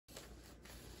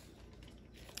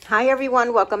Hi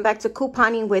everyone, welcome back to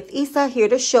Couponing with Isa, here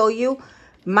to show you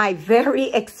my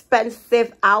very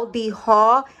expensive Aldi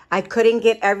haul. I couldn't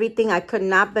get everything. I could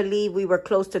not believe we were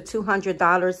close to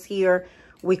 $200 here.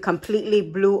 We completely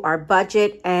blew our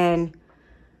budget and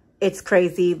it's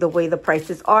crazy the way the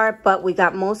prices are, but we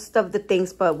got most of the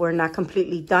things, but we're not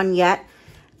completely done yet.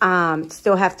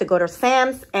 Still have to go to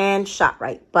Sam's and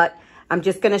ShopRite, but I'm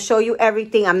just going to show you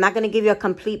everything. I'm not going to give you a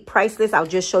complete price list. I'll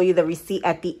just show you the receipt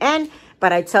at the end,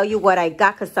 but I tell you what I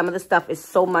got because some of the stuff is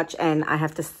so much and I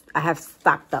have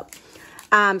stocked up.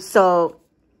 So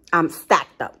I'm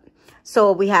stacked up.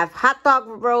 So we have hot dog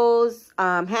rolls,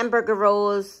 hamburger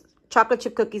rolls, chocolate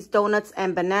chip cookies, donuts,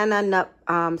 and banana nut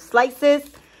slices.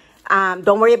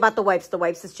 Don't worry about the wipes. The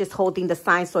wipes is just holding the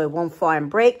sign so it won't fall and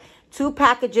break. 2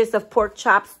 packages of pork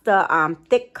chops, the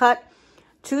thick cut.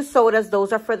 2 sodas,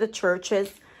 those are for the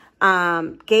churches.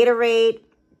 Gatorade,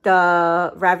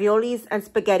 the raviolis and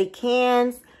spaghetti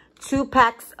cans. 2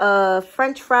 packs of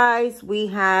French fries. We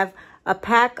have a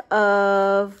pack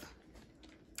of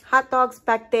hot dogs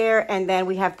back there. And then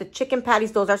we have the chicken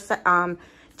patties. Those are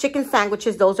chicken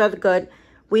sandwiches. Those are the good.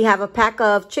 We have a pack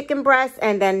of chicken breasts.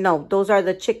 And then, no, those are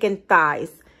the chicken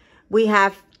thighs. We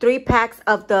have 3 packs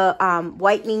of the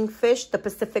whitening fish, the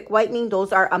Pacific whitening.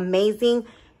 Those are amazing.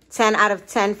 10 out of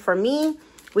 10 for me.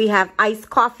 We have iced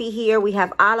coffee here. We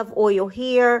have olive oil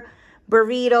here.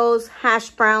 Burritos, hash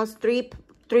browns,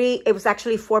 it was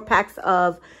actually 4 packs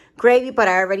of gravy, but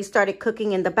I already started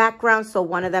cooking in the background, so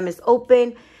one of them is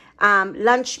open.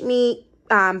 Lunch meat,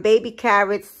 baby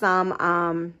carrots,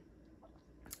 some,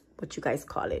 what you guys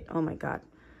call it? Oh my God.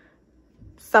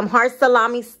 Some hard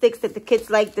salami sticks that the kids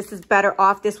like. This is better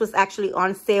off. This was actually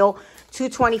on sale,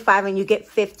 $2.25, and you get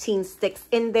 15 sticks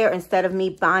in there instead of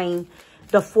me buying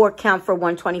the 4 count for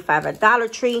 $1.25 at Dollar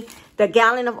Tree. The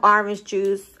gallon of orange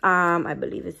juice, I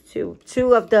believe it's 2.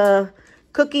 2 of the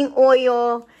cooking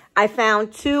oil. I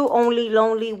found 2 only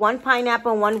lonely, 1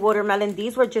 pineapple and 1 watermelon.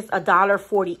 These were just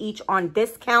 $1.40 each on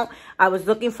discount. I was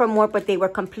looking for more, but they were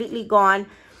completely gone.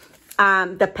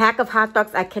 The pack of hot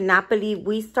dogs, I cannot believe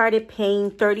we started paying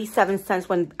 37 cents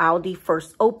when Aldi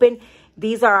first opened.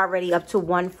 These are already up to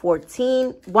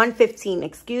 $1.15,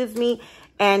 excuse me.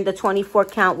 And the 24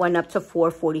 count went up to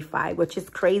 $4.45, which is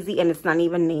crazy. And it's not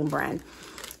even name brand.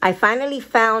 I finally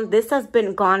found, this has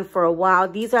been gone for a while.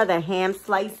 These are the ham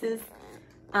slices.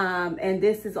 And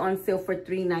this is on sale for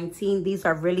 $3.19. These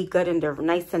are really good and they're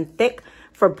nice and thick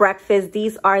for breakfast.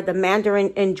 These are the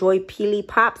Mandarin Enjoy Peely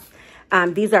Pops.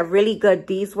 These are really good.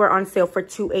 These were on sale for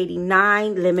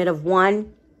 $2.89, limit of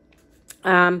 1.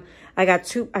 I got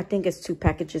 2, I think it's 2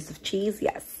 packages of cheese.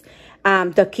 Yes.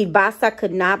 The kielbasa,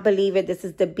 could not believe it. This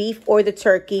is the beef or the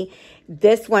turkey.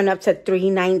 This went up to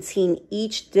 $3.19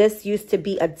 each. This used to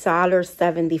be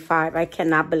 $1.75. I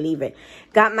cannot believe it.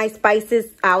 Got my spices.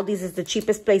 Aldi's is the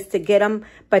cheapest place to get them,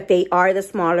 but they are the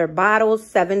smaller bottles,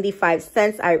 75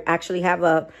 cents. I actually have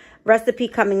a recipe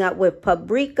coming up with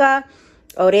paprika,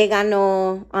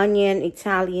 oregano, onion,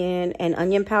 Italian, and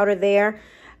onion powder there.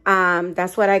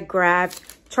 That's what I grabbed.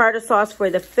 Tartar sauce for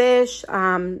the fish.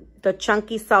 The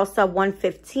chunky salsa,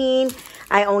 $1.15.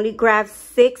 I only grabbed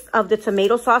 6 of the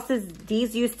tomato sauces.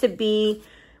 These used to be,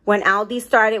 when Aldi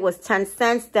started, was 10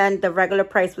 cents. Then the regular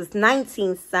price was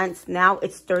 19 cents. Now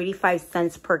it's 35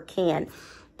 cents per can.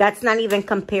 That's not even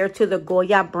compared to the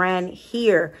Goya brand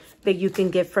here that you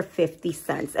can get for 50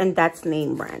 cents. And that's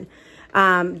name brand.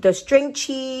 The string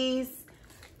cheese,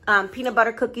 peanut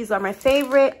butter cookies are my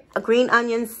favorite. Green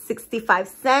onions, 65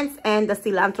 cents. And the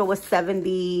cilantro was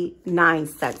 79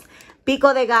 cents.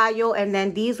 Pico de gallo. And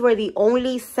then these were the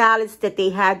only salads that they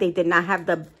had. They did not have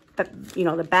the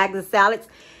bags of salads.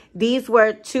 These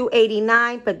were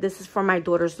 $2.89, but this is for my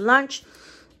daughter's lunch.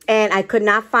 And I could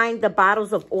not find the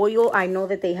bottles of oil. I know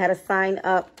that they had a sign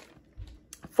up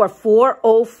for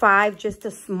 $4.05, just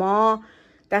a small.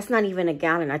 That's not even a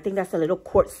gallon. I think that's a little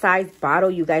quart-sized bottle.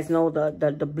 You guys know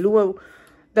the blue,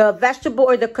 the vegetable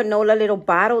or the canola little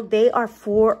bottle. They are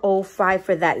 $4.05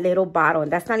 for that little bottle.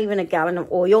 And that's not even a gallon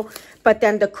of oil. But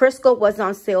then the Crisco was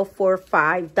on sale for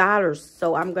 $5.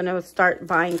 So I'm going to start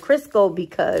buying Crisco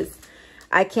because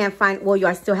I can't find oil.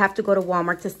 I still have to go to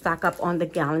Walmart to stock up on the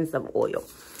gallons of oil.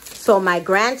 So my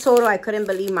grand total, I couldn't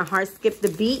believe my heart skipped the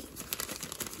beat.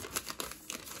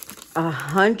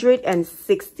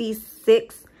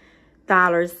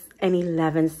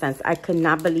 $166.11. I could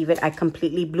not believe it. I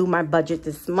completely blew my budget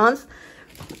this month.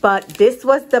 But this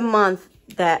was the month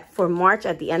that for March,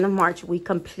 at the end of March, we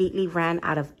completely ran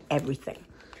out of everything.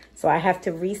 So I have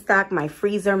to restock my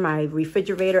freezer, my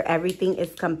refrigerator. Everything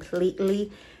is completely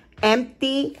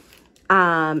empty.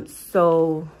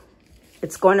 So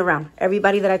It's going around.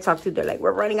 Everybody that I talk to, they're like,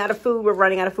 we're running out of food. We're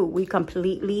running out of food. We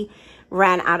completely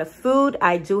ran out of food.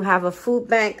 I do have a food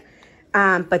bank,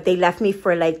 but they left me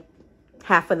for like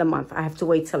half of the month. I have to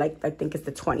wait till like, I think it's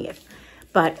the 20th.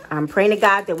 But I'm praying to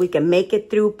God that we can make it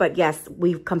through. But yes,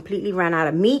 we've completely ran out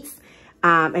of meats.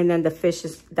 And then the fish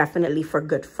is definitely for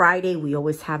Good Friday. We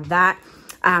always have that.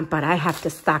 But I have to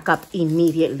stock up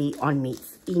immediately on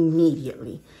meats.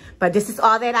 Immediately. But this is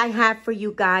all that I have for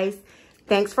you guys.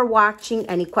 Thanks for watching.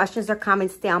 Any questions or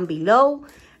comments down below.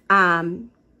 And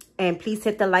please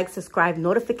hit the like, subscribe,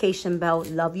 notification bell.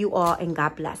 Love you all and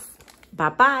God bless.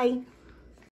 Bye-bye.